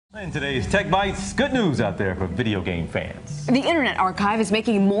In today's Techbytes, good news out there for video game fans. The Internet Archive is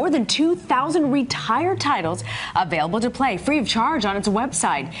making more than 2,000 retired titles available to play free of charge on its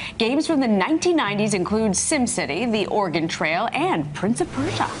website. Games from the 1990s include SimCity, The Oregon Trail, and Prince of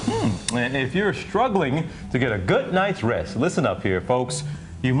Persia. And if you're struggling to get a good night's rest, listen up here, folks.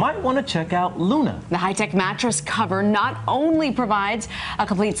 You might want to check out Luna. The high-tech mattress cover not only provides a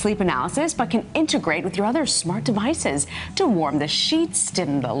complete sleep analysis, but can integrate with your other smart devices to warm the sheets,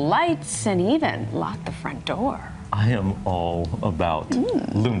 dim the lights, and even lock the front door. I am all about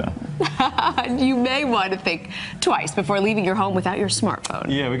Luna. You may want to think twice before leaving your home without your smartphone.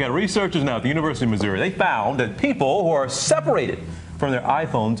 Yeah, we got researchers now at the University of Missouri. They found that people who are separated from their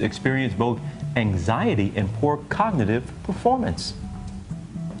iPhones experience both anxiety and poor cognitive performance.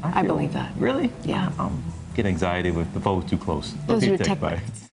 I believe that. Really? Yeah. Get anxiety with the phones too close. Those are your Techbytes.